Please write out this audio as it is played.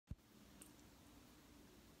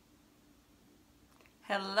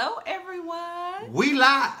Hello, everyone. We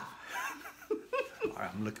live. All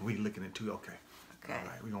right, we looking at 2. Okay. Okay. All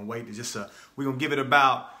right, we're gonna wait to just we're gonna give it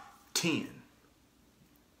about 10.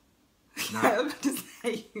 I was about to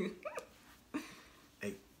say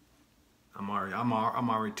 8. I'm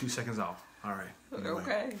already 2 seconds off. All right.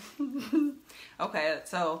 Okay. Okay,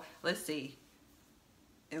 so let's see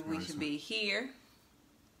if we should be here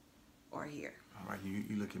or here. All right,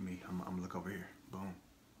 you look at me. I'm gonna look over here. Boom.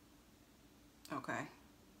 Okay.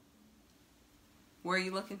 Where are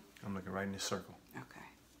you looking? I'm looking right in this circle. Okay.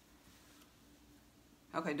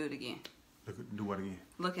 Okay, do it again. Do what again?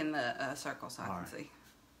 Look in the circle so I can see.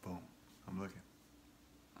 Boom. I'm looking.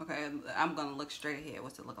 Okay, I'm gonna look straight ahead.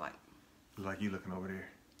 What's it look like? Like you looking over there.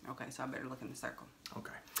 Okay, so I better look in the circle.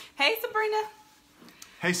 Okay. Hey, Sabrina.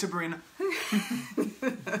 Hey, Sabrina.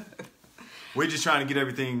 We're just trying to get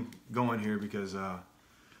everything going here because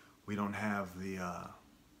we don't have the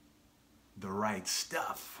right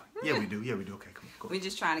stuff. Yeah, we do. Okay, come on. Go We're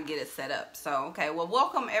just trying to get it set up. So, okay. Well,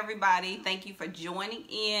 welcome everybody. Thank you for joining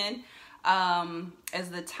in.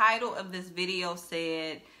 As the title of this video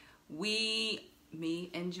said, me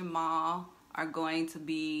and Jamal are going to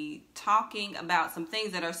be talking about some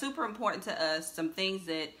things that are super important to us, some things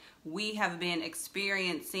that we have been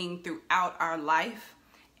experiencing throughout our life,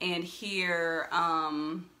 and hear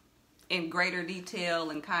in greater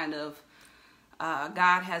detail and kind of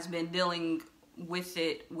God has been dealing with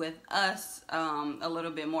it with us a little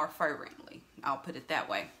bit more fervently. I'll put it that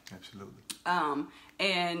way. Absolutely.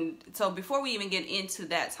 And so before we even get into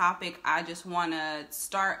that topic, I just want to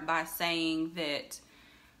start by saying that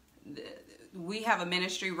we have a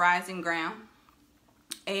ministry, Rising Ground,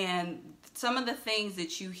 and some of the things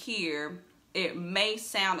that you hear, it may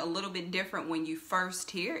sound a little bit different when you first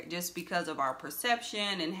hear it just because of our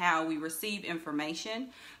perception and how we receive information.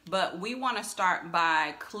 But we want to start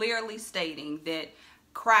by clearly stating that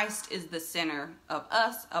Christ is the center of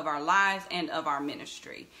us, of our lives, and of our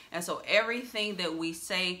ministry. And so everything that we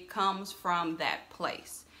say comes from that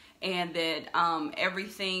place. And that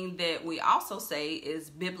everything that we also say is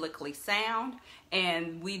biblically sound.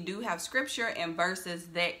 And we do have scripture and verses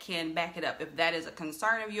that can back it up. If that is a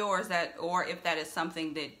concern of yours, or if that is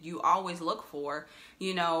something that you always look for,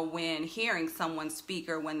 when hearing someone speak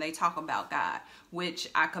or when they talk about God, which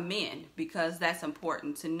I commend, because that's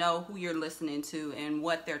important to know who you're listening to and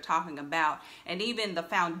what they're talking about, and even the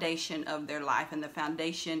foundation of their life and the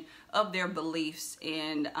foundation of their beliefs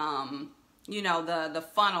and the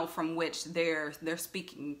funnel from which they're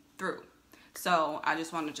speaking through. So I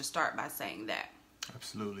just wanted to start by saying that.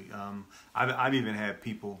 Absolutely. I've even had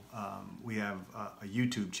people, we have a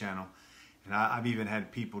YouTube channel, and I've even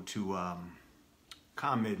had people to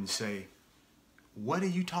comment and say, what are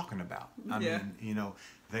you talking about? I mean,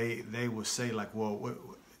 they will say like, well,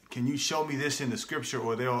 can you show me this in the scripture?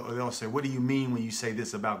 Or they'll say, what do you mean when you say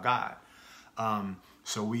this about God?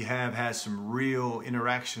 So we have had some real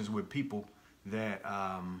interactions with people that,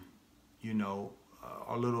 are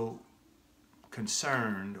a little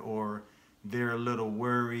concerned, or they're a little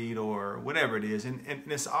worried, or whatever it is. And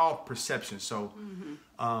it's all perception. So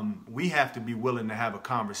we have to be willing to have a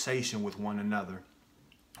conversation with one another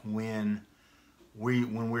when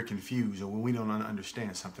we're confused or when we don't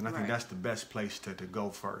understand something. I think that's the best place to go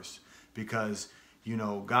first, because,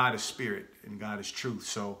 God is spirit and God is truth.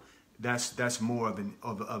 So that's more of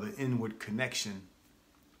an inward connection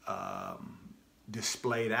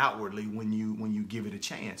displayed outwardly when you give it a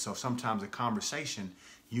chance. So sometimes a conversation,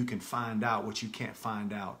 you can find out what you can't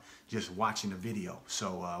find out just watching a video.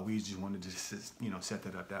 So we just wanted to set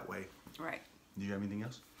that up that way. Right. Do you have anything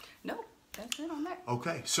else? Nope. That's it on that.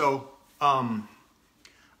 Okay. So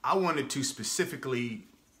I wanted to specifically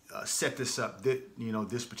set this up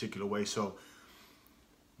this particular way. So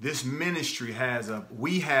this ministry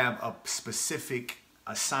we have a specific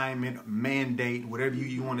assignment, mandate, whatever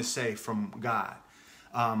you want to say, from God.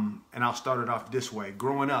 And I'll start it off this way.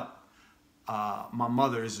 Growing up, my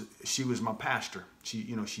mother she was my pastor. She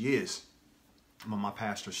is my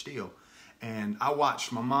pastor still. And I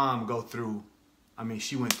watched my mom go through,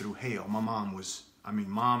 she went through hell. My mom was,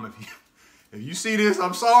 Mom, if you see this,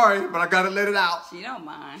 I'm sorry, but I got to let it out. She don't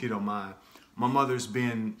mind. She don't mind. My mother's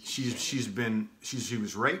been, she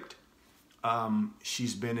was raped.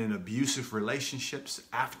 She's been in abusive relationships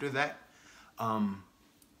after that.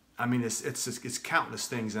 It's countless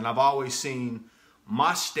things. And I've always seen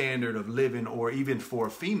my standard of living, or even for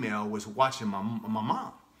a female, was watching my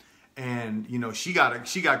mom. And, she got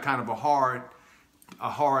kind of a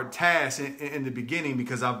hard task in the beginning,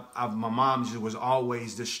 because my mom just was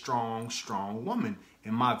always this strong woman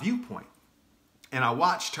in my viewpoint. And I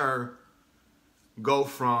watched her go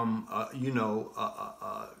from, I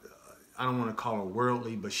don't want to call her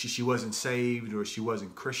worldly, but she wasn't saved or she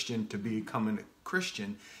wasn't Christian to becoming a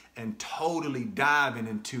Christian and totally diving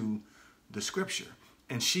into the scripture.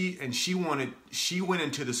 And she went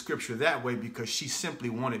into the scripture that way because she simply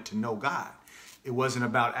wanted to know God. It wasn't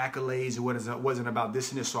about accolades. It wasn't about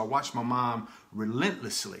this and this. So I watched my mom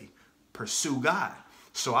relentlessly pursue God.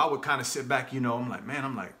 So I would kind of sit back, I'm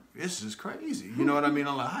like, this is crazy. You know what I mean?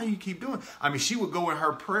 I'm like, how you keep doing? I mean, she would go in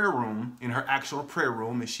her prayer room, in her actual prayer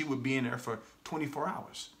room, and she would be in there for 24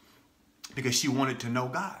 hours because she wanted to know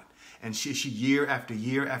God. And she year after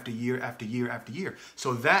year after year after year after year.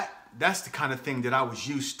 So that's the kind of thing that I was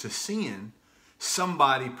used to seeing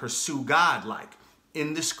somebody pursue God like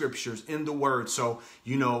in the scriptures, in the word. So,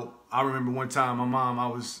 I remember one time my mom, I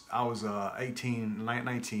was 18,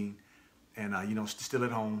 19, and, still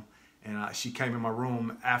at home. And she came in my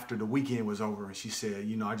room after the weekend was over, and she said,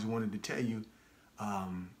 I just wanted to tell you,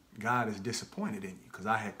 God is disappointed in you, because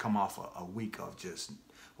I had come off a weekend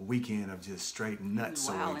of just straight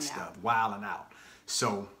nutsoid stuff, wilding out.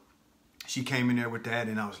 So she came in there with that,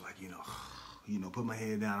 and I was like, put my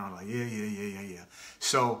head down. I was like, yeah.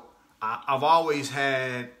 So I've always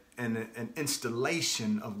had an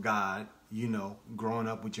installation of God, growing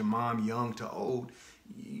up with your mom, young to old,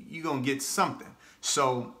 you're going to get something.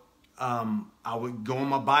 So I would go in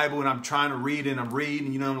my Bible and I'm trying to read and I'm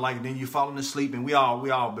reading, then you're falling asleep, and we all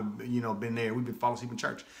been there. We've been falling asleep in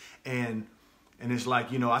church. And it's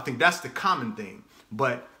like, I think that's the common thing.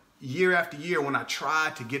 But year after year, when I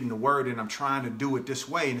try to get in the word and I'm trying to do it this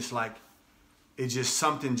way, and it's like,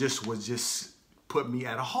 something was put me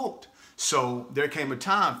at a halt. So there came a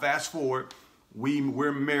time, fast forward,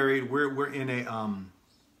 we're married, we're in a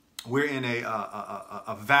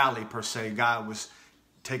valley per se. God was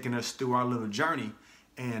taking us through our little journey,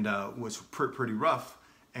 and was pretty rough.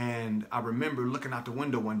 And I remember looking out the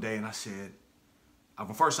window one day, and I said,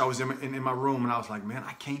 first I was in my room, and I was like, man,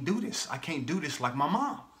 I can't do this. I can't do this like my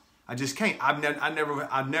mom. I just can't.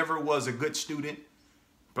 I never was a good student,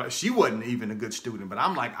 but she wasn't even a good student. But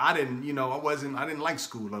I'm like, I didn't like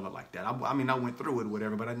school like that. I went through it,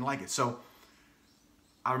 whatever, but I didn't like it. So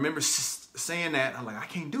I remember saying that. I'm like, I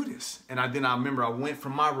can't do this. And then I remember I went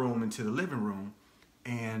from my room into the living room,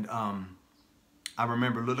 and I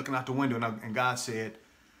remember looking out the window, and God said,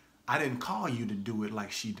 I didn't call you to do it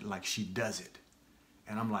like she does it.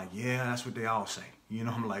 And I'm like, yeah, that's what they all say.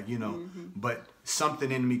 I'm like, but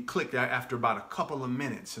something in me clicked after about a couple of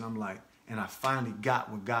minutes. And I'm like, and I finally got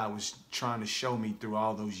what God was trying to show me through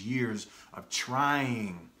all those years of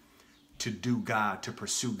trying to do God, to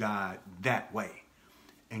pursue God that way.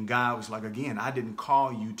 And God was like, again, I didn't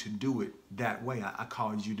call you to do it that way. I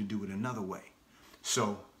called you to do it another way.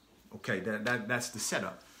 So, okay, that's the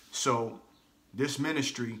setup. So this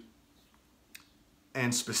ministry,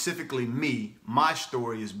 and specifically me, my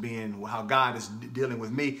story is being how God is dealing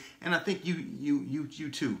with me. And I think you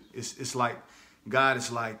too. It's like, God is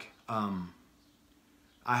like, I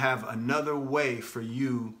have another way for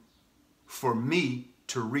me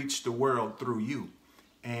to reach the world through you.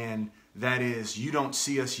 And that is, you don't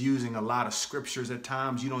see us using a lot of scriptures at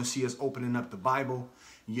times. You don't see us opening up the Bible,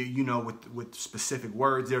 with specific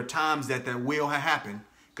words. There are times that will happen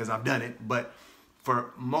because I've done it. But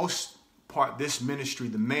for most part, this ministry,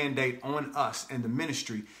 the mandate on us and the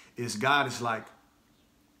ministry is, God is like,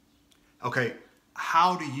 okay,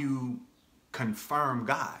 how do you confirm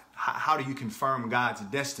God? How do you confirm God's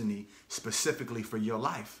destiny specifically for your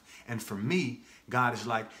life? And for me, God is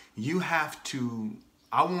like,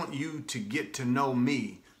 I want you to get to know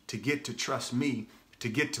me, to get to trust me, to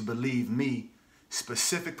get to believe me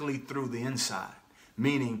specifically through the inside.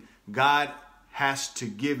 Meaning, God has to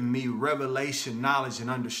give me revelation, knowledge, and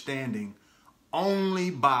understanding only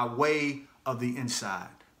by way of the inside.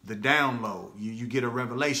 The download, you get a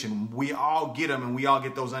revelation. We all get them, and we all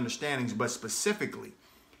get those understandings, but specifically,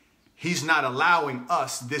 He's not allowing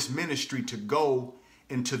us, this ministry, to go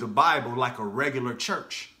into the Bible like a regular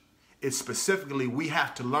church. It's specifically, we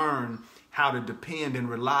have to learn how to depend and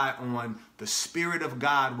rely on the Spirit of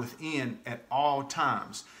God within at all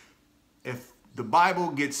times. If the Bible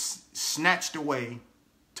gets snatched away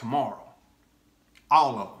tomorrow,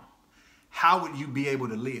 all of them, how would you be able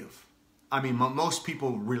to live? I mean, most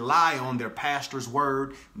people rely on their pastor's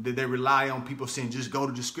word. They rely on people saying, just go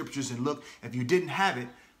to the scriptures and look. If you didn't have it,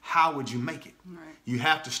 how would you make it? Right. You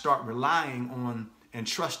have to start relying on and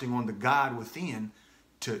trusting on the God within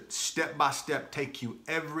to step by step take you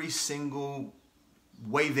every single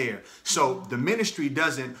way there. So the ministry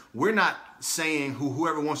we're not saying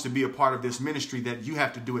whoever wants to be a part of this ministry that you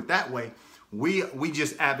have to do it that way. We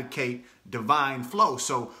just advocate divine flow.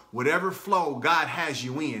 So whatever flow God has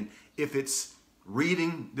you in, if it's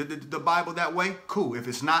reading the Bible that way, cool. If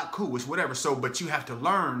it's not, cool. It's whatever. So, but you have to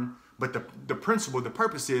learn. But the principle, the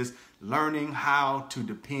purpose is learning how to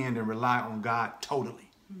depend and rely on God totally,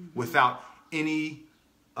 without any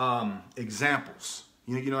examples.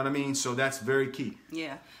 You know what I mean? So that's very key.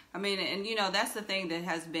 Yeah. I mean, and you know, that's the thing that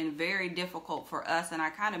has been very difficult for us. And I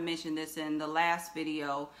kind of mentioned this in the last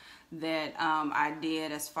video that I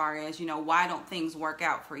did, as far as, you know, why don't things work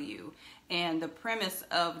out for you? And the premise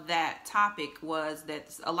of that topic was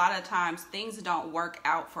that a lot of times things don't work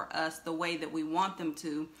out for us the way that we want them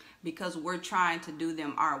to, because we're trying to do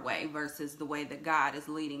them our way versus the way that God is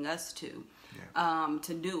leading us to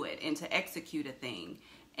do it and to execute a thing.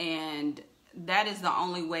 And that is the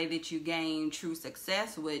only way that you gain true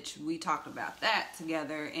success, which we talked about that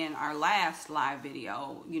together in our last live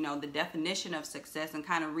video, you know, the definition of success and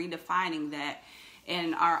kind of redefining that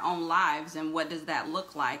in our own lives and what does that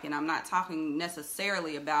look like. And I'm not talking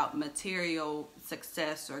necessarily about material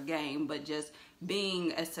success or gain, but just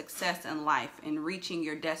being a success in life and reaching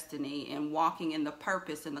your destiny and walking in the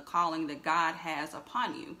purpose and the calling that God has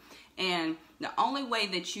upon you. And the only way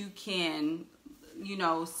that you can, you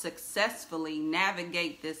know, successfully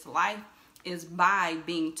navigate this life is by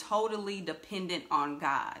being totally dependent on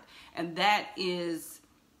God. And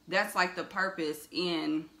that's like the purpose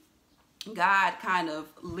in God kind of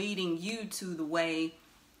leading you to the way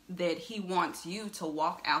that he wants you to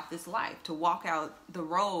walk out this life, to walk out the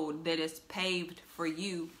road that is paved for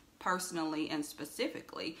you personally and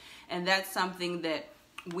specifically. And that's something that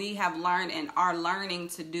we have learned and are learning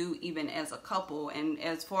to do even as a couple and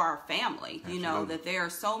as for our family. Absolutely. You know, that there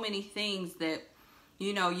are so many things that,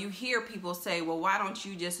 you know, you hear people say, well, why don't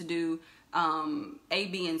you just do A,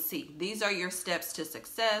 B, and C? These are your steps to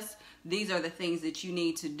success. These are the things that you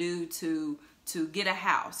need to do to get a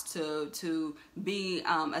house, to be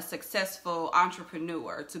a successful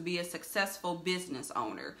entrepreneur, to be a successful business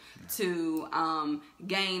owner, to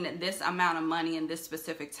gain this amount of money in this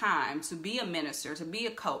specific time, to be a minister, to be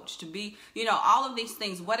a coach, to be, you know, all of these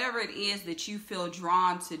things, whatever it is that you feel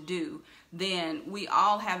drawn to do, then we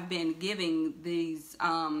all have been giving these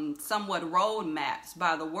somewhat roadmaps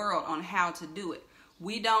by the world on how to do it.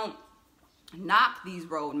 We don't knock these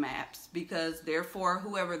roadmaps because they're for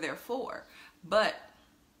whoever they're for. But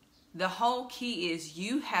the whole key is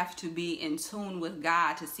you have to be in tune with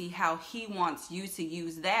God to see how he wants you to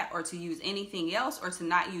use that, or to use anything else, or to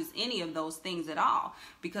not use any of those things at all.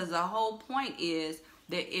 Because the whole point is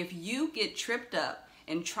that if you get tripped up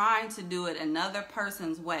in trying to do it another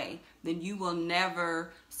person's way, then you will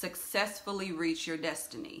never successfully reach your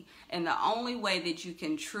destiny. And the only way that you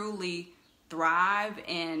can truly thrive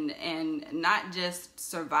and not just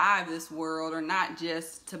survive this world, or not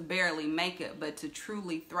just to barely make it, but to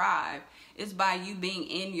truly thrive, is by you being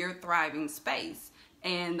in your thriving space.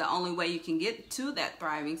 And the only way you can get to that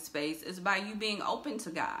thriving space is by you being open to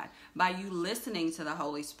God, by you listening to the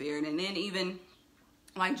Holy Spirit. And then even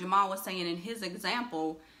like Jamal was saying in his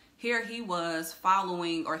example, here he was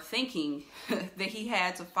following or thinking that he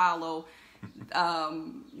had to follow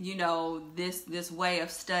you know, this way of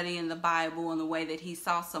studying the Bible and the way that he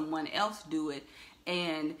saw someone else do it.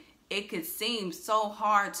 And it could seem so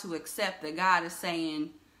hard to accept that God is saying,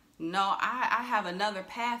 no, I have another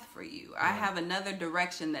path for you. I have another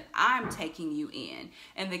direction that I'm taking you in.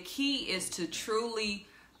 And the key is to truly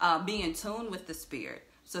be in tune with the Spirit,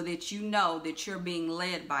 so that you know that you're being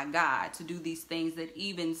led by God to do these things that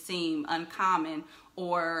even seem uncommon,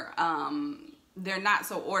 or they're not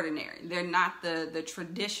so ordinary. They're not the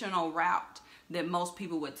traditional route that most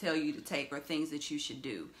people would tell you to take, or things that you should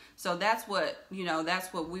do. So that's what, you know,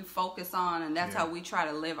 that's what we focus on, and that's how we try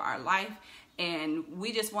to live our life. And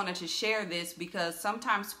we just wanted to share this because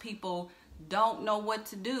sometimes people don't know what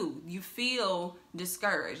to do. You feel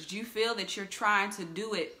discouraged. You feel that you're trying to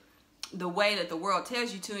do it the way that the world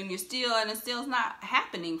tells you to, and it's still not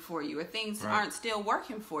happening for you, or things aren't still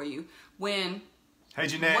working for you. When hey,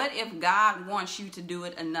 Jeanette. What if God wants you to do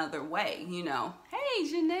it another way? You know, hey,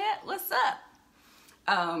 Jeanette, what's up?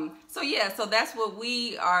 So that's what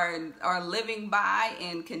we are living by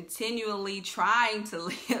and continually trying to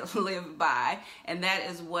live by. And that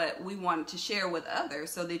is what we wanted to share with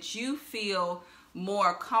others, so that you feel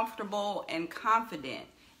more comfortable and confident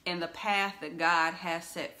in the path that God has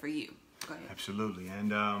set for you. Go ahead. Absolutely.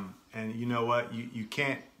 And you know what? You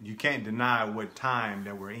can't deny what time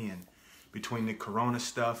that we're in, between the corona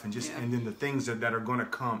stuff and and then the things that are going to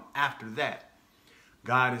come after that.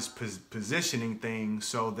 God is positioning things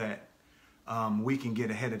so that we can get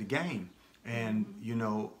ahead of the game. And, you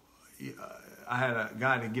know, I had a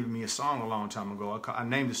guy that gave me a song a long time ago. I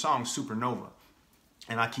named the song Supernova.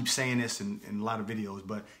 And I keep saying this in a lot of videos,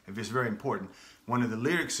 but if it's very important. One of the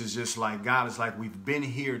lyrics is just like, God is like, we've been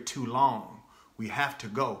here too long. We have to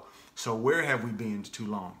go. So where have we been too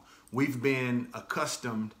long? We've been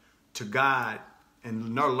accustomed to God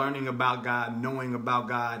and learning about God, knowing about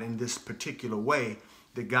God in this particular way,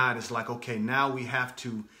 that God is like, okay, now we have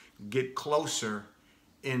to get closer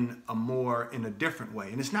in a different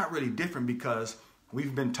way. And it's not really different because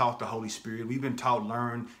we've been taught the Holy Spirit. We've been taught,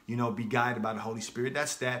 learn, be guided by the Holy Spirit.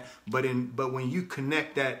 That's that. But when you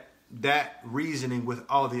connect that reasoning with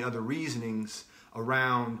all the other reasonings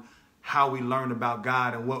around how we learn about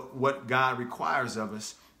God and what God requires of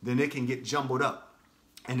us, then it can get jumbled up.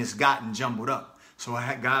 And it's gotten jumbled up. So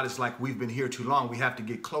God is like, we've been here too long. We have to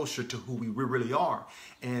get closer to who we really are.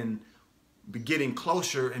 And getting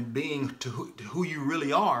closer and being to who you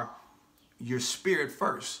really are, your spirit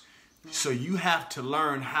first. So you have to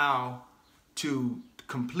learn how to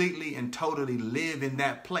completely and totally live in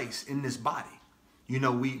that place, in this body.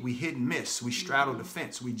 We hit and miss. We straddle the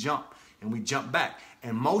fence. We jump and we jump back.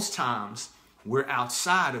 And most times we're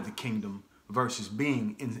outside of the kingdom versus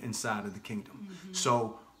being inside of the kingdom. Mm-hmm.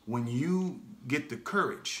 So when you get the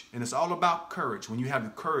courage, and it's all about courage, when you have the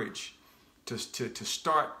courage to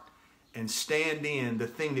start and stand in the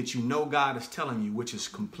thing that God is telling you, which is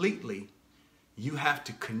completely, you have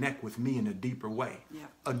to connect with me in a deeper way. Yeah.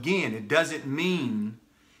 Again, it doesn't mean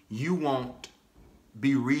you won't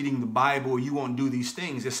be reading the Bible, you won't do these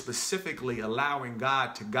things. It's specifically allowing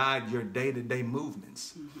God to guide your day-to-day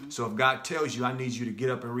movements. Mm-hmm. So if God tells you, I need you to get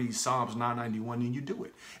up and read Psalms 991, then you do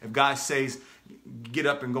it. If God says, get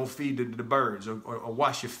up and go feed the birds or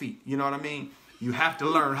wash your feet, you know what I mean? You have to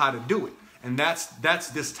learn how to do it. And that's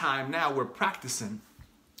this time now we're practicing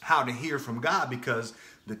how to hear from God, because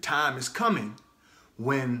the time is coming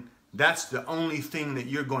when that's the only thing that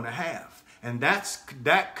you're going to have. And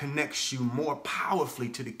that connects you more powerfully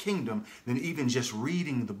to the kingdom than even just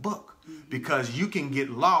reading the book. Mm-hmm. Because you can get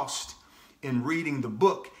lost in reading the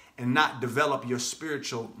book and not develop your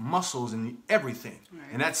spiritual muscles and everything. Right.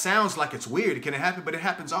 And that sounds like it's weird. It can happen, but it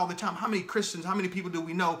happens all the time. How many Christians, how many people do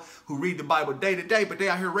we know who read the Bible day to day, but they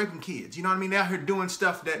out here raping kids? You know what I mean? They're out here doing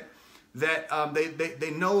stuff that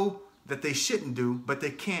they know that they shouldn't do, but they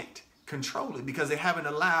can't control it because they haven't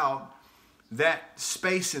allowed that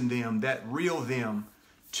space in them, that real them,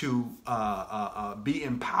 to be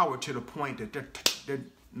empowered to the point that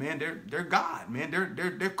they're God, man.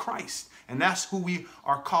 They're Christ, and that's who we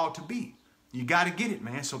are called to be. You got to get it,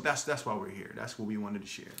 man. So that's why we're here. That's what we wanted to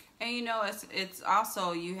share. And it's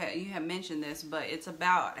also, you have mentioned this, but it's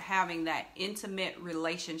about having that intimate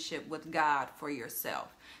relationship with God for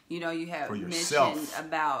yourself. You have mentioned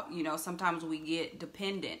about, sometimes we get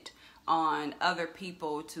dependent on other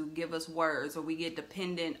people to give us words, or we get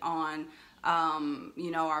dependent on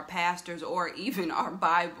our pastors or even our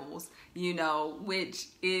Bibles, which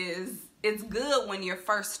it's good when you're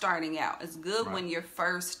first starting out. It's good when you're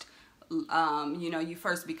first you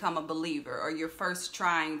first become a believer, or you're first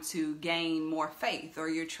trying to gain more faith, or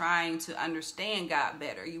you're trying to understand God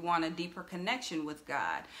better. You want a deeper connection with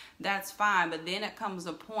God. That's fine. But then it comes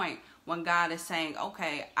a point when God is saying,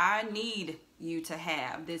 okay, I need you to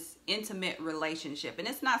have this intimate relationship. And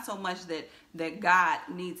it's not so much that God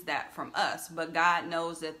needs that from us, but God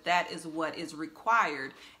knows that is what is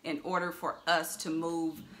required in order for us to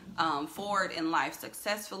move forward in life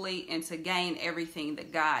successfully and to gain everything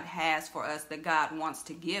that God has for us, that God wants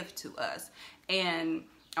to give to us. And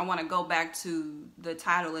I want to go back to the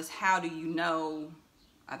title is How Do You Know?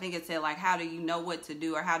 I think it said how do you know what to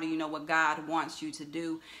do, or how do you know what God wants you to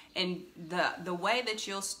do? And the way that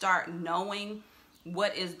you'll start knowing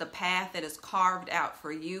what is the path that is carved out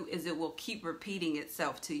for you is it will keep repeating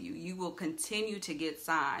itself to you. You will continue to get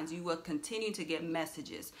signs. You will continue to get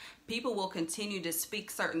messages. People will continue to speak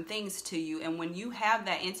certain things to you. And when you have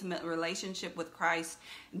that intimate relationship with Christ,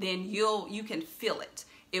 then you can feel it.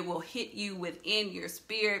 It will hit you within your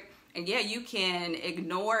spirit. And yeah, you can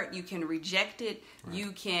ignore it. You can reject it. Right.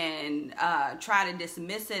 You can try to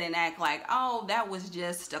dismiss it and act like, oh, that was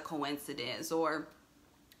just a coincidence, or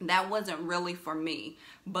that wasn't really for me.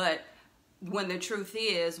 But when the truth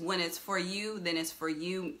is, when it's for you, then it's for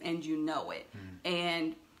you, and you know it. Mm.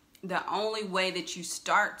 And the only way that you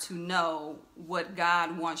start to know what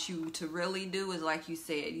God wants you to really do is, like you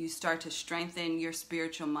said, you start to strengthen your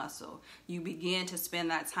spiritual muscle. You begin to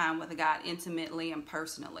spend that time with God intimately and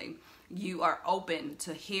personally. You are open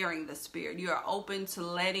to hearing the Spirit. You are open to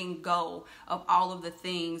letting go of all of the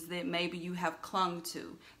things that maybe you have clung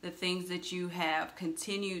to, the things that you have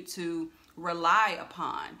continued to rely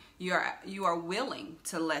upon. You are willing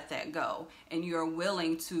to let that go, and you are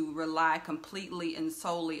willing to rely completely and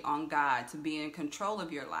solely on God to be in control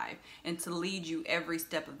of your life and to lead you every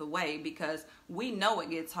step of the way, because we know it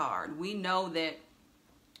gets hard. We know that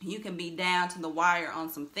you can be down to the wire on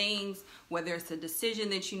some things, whether it's a decision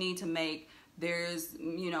that you need to make. There's,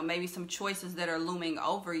 maybe some choices that are looming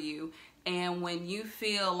over you. And when you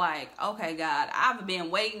feel like, okay, God, I've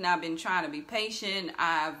been waiting, I've been trying to be patient,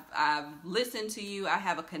 I've listened to you, I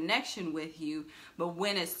have a connection with you, but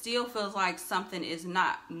when it still feels like something is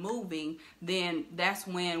not moving, then that's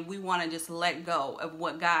when we want to just let go of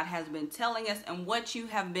what God has been telling us and what you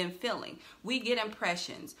have been feeling. We get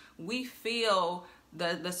impressions. We feel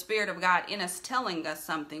the Spirit of God in us telling us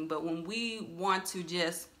something, but when we want to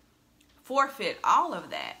just forfeit all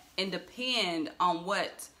of that and depend on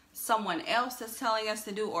what someone else is telling us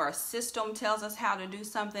to do, or a system tells us how to do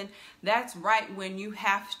something, that's right when you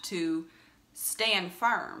have to stand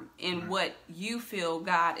firm in what you feel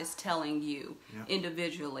God is telling you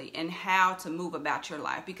individually and how to move about your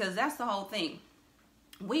life. Because that's the whole thing.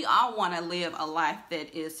 We all want to live a life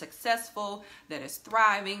that is successful, that is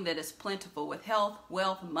thriving, that is plentiful with health,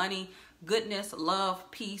 wealth, money, goodness,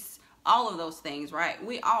 love, peace, all of those things, right?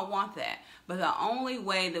 We all want that. But the only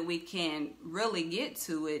way that we can really get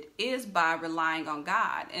to it is by relying on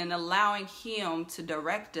God and allowing Him to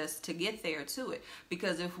direct us to get there to it.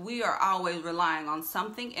 Because if we are always relying on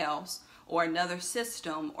something else or another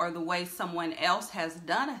system or the way someone else has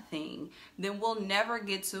done a thing, then we'll never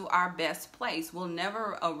get to our best place. We'll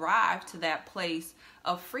never arrive to that place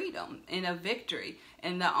of freedom and of victory.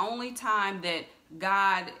 And the only time that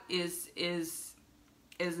God is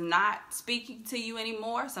not speaking to you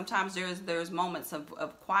anymore, sometimes there's moments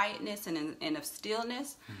of quietness and of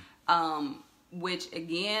stillness, which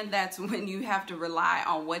again, that's when you have to rely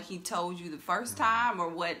on what He told you the first time, or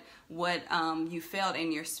what you felt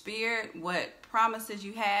in your spirit, what promises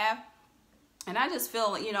you have. And I just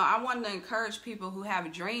feel, I want to encourage people who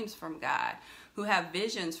have dreams from God, who have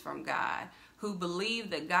visions from God, who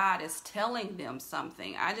believe that God is telling them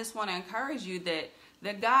something. I just want to encourage you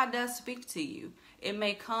that God does speak to you. It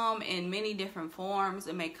may come in many different forms.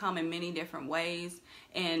 It may come in many different ways.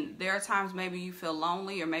 And there are times maybe you feel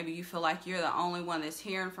lonely, or maybe you feel like you're the only one that's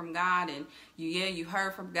hearing from God, and you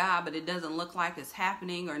heard from God, but it doesn't look like it's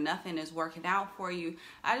happening, or nothing is working out for you.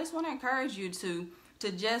 I just want to encourage you to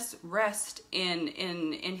just rest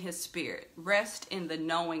in His Spirit. Rest in the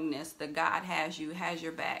knowingness that God has you, has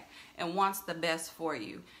your back, and wants the best for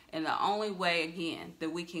you. And the only way, again,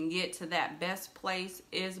 that we can get to that best place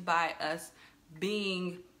is by us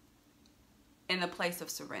being in a place of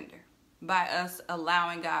surrender, by us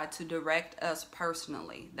allowing God to direct us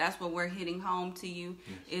personally. That's what we're hitting home to you,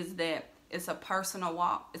 is that it's a personal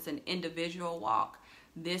walk. It's an individual walk.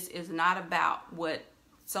 This is not about what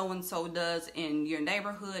so-and-so does in your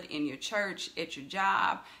neighborhood, in your church, at your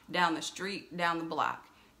job, down the street, down the block.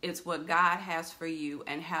 It's what God has for you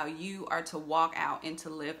and how you are to walk out and to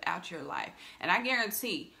live out your life. And I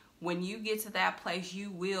guarantee, when you get to that place,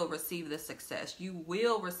 you will receive the success. You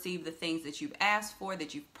will receive the things that you've asked for,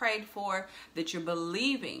 that you've prayed for, that you're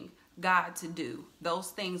believing God to do.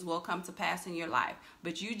 Those things will come to pass in your life.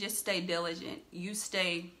 But you just stay diligent. You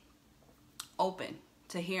stay open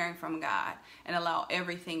to hearing from God and allow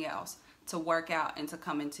everything else to work out and to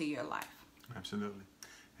come into your life. Absolutely.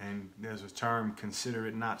 And there's a term, consider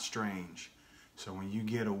it not strange. So when you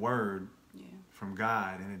get a word from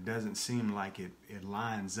God and it doesn't seem like it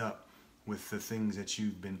lines up with the things that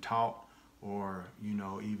you've been taught, or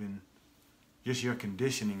even just your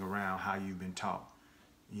conditioning around how you've been taught,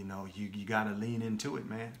 you got to lean into it,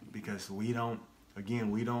 man, because we don't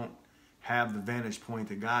have the vantage point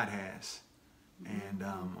that God has, and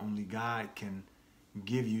only God can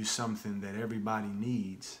give you something that everybody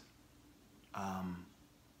needs,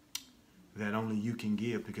 that only you can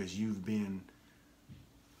give, because you've been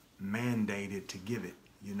mandated to give it.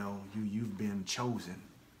 You've been chosen.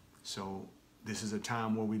 So this is a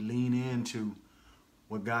time where we lean into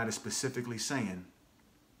what God is specifically saying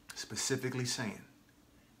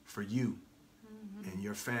for you and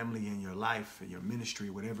your family and your life and your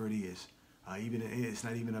ministry, whatever it is. Even it's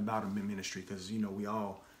not even about a ministry, because we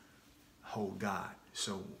all hold God.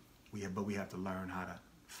 So we have to learn how to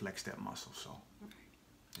flex that muscle. So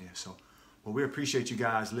well, we appreciate you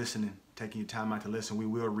guys listening, taking your time out to listen. We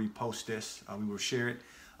will repost this. We will share it.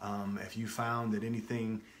 If you found that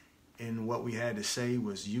anything in what we had to say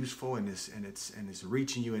was useful and it's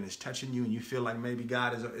reaching you and it's touching you, and you feel like maybe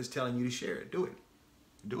God is telling you to share it, do it.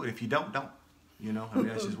 Do it. If you don't.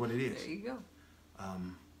 That's just what it is. There you go.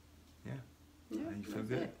 Yeah. You feel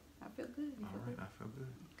good? I feel good. All right. I feel good.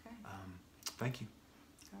 Okay. Thank you.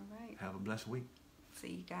 All right. Have a blessed week. See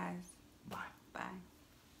you guys. Bye. Bye.